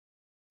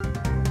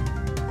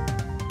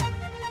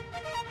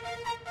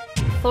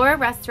Flora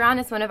Restaurant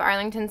is one of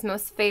Arlington's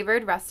most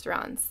favored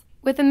restaurants.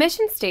 With a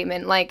mission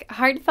statement like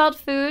heartfelt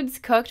foods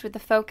cooked with a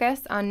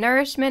focus on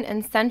nourishment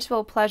and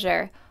sensual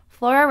pleasure,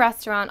 Flora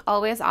Restaurant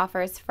always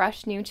offers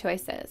fresh new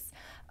choices.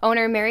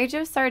 Owner Mary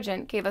Jo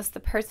Sargent gave us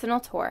the personal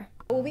tour.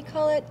 Well, we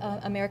call it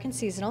American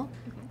Seasonal.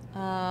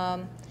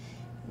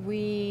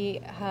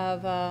 We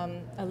have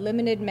a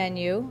limited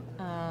menu.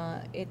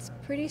 It's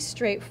pretty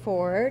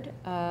straightforward,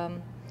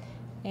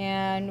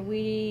 and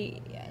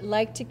we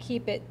like to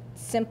keep it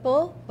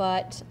simple,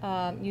 but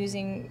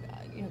using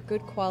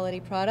good quality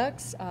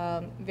products,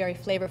 very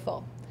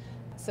flavorful.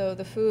 So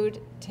the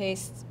food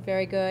tastes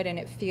very good and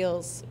it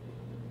feels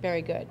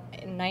very good.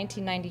 In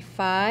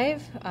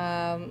 1995,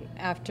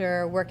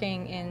 after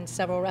working in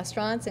several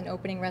restaurants and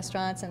opening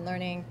restaurants and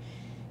learning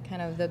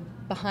kind of the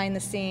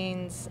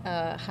behind-the-scenes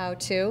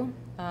how-to,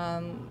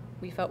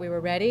 we felt we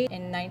were ready.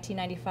 In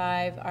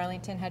 1995,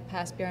 Arlington had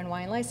passed beer and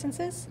wine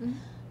licenses,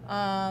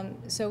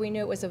 so we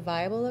knew it was a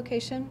viable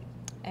location,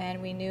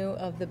 and we knew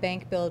of the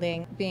bank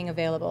building being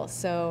available.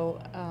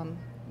 So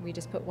we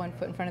just put one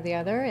foot in front of the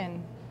other,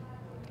 and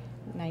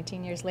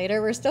 19 years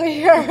later, we're still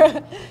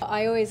here.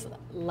 I always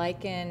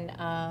liken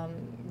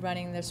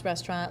running this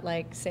restaurant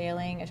like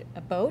sailing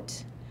a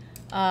boat.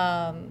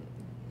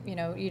 You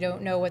know, you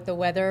don't know what the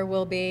weather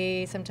will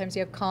be. Sometimes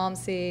you have calm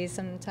seas,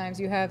 sometimes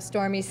you have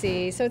stormy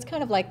seas, so it's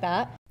kind of like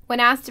that.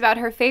 When asked about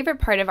her favorite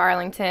part of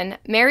Arlington,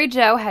 Mary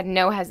Jo had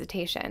no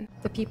hesitation.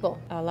 The people.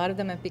 A lot of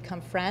them have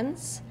become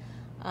friends,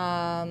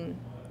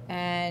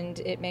 and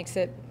it makes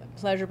it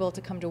pleasurable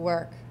to come to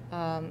work.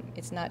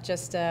 It's not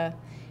just a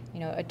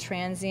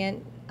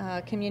transient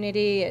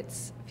community. It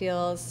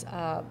feels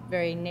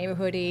very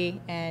neighborhoody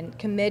and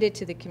committed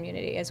to the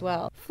community as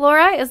well.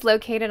 Flora is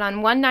located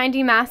on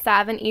 190 Mass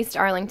Ave in East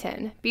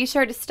Arlington. Be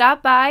sure to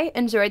stop by,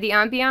 enjoy the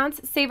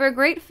ambiance, savor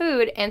great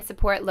food, and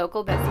support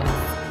local business.